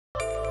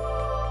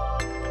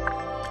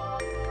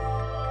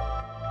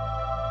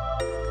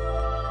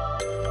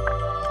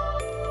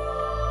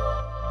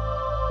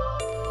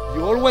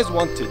You always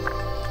wanted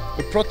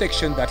a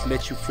protection that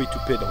lets you free to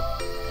pedal,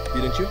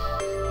 didn't you?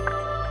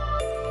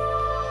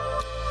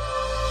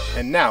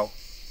 And now,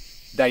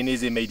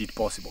 Dainese made it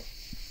possible.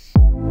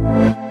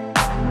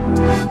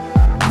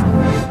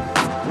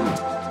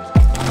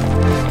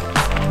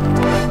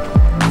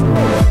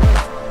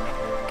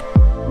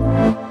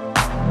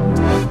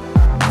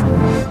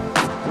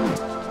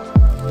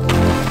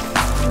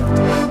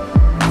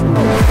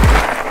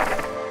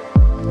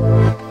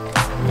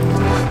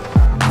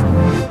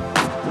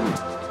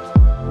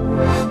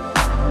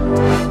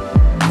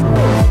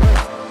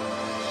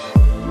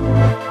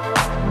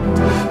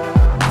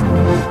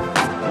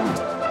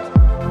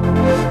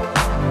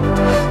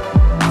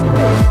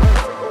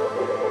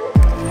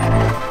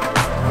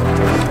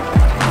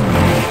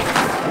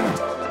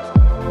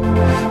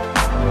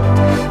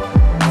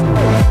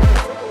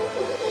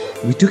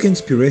 We took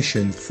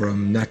inspiration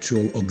from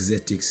natural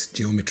auxetics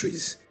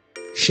geometries,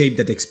 shapes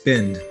that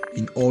expand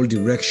in all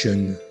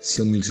directions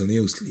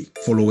simultaneously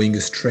following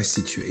a stress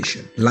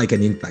situation, like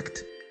an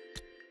impact.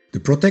 The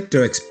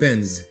protector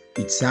expands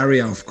its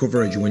area of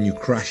coverage when you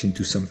crash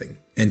into something,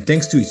 and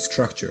thanks to its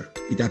structure,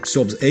 it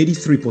absorbs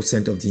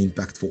 83% of the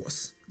impact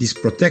force. This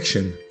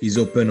protection is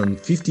open on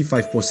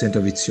 55%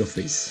 of its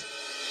surface.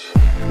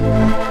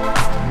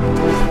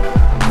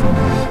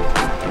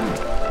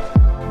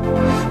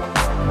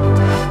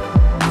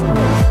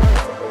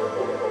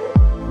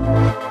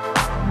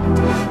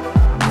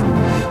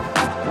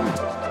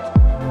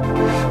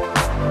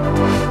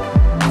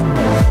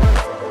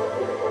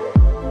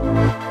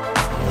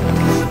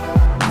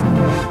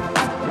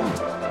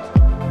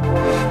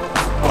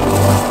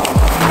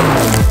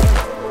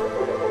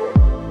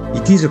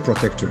 It is a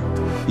protector.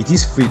 It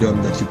is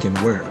freedom that you can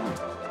wear.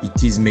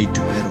 It is made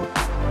to pedal.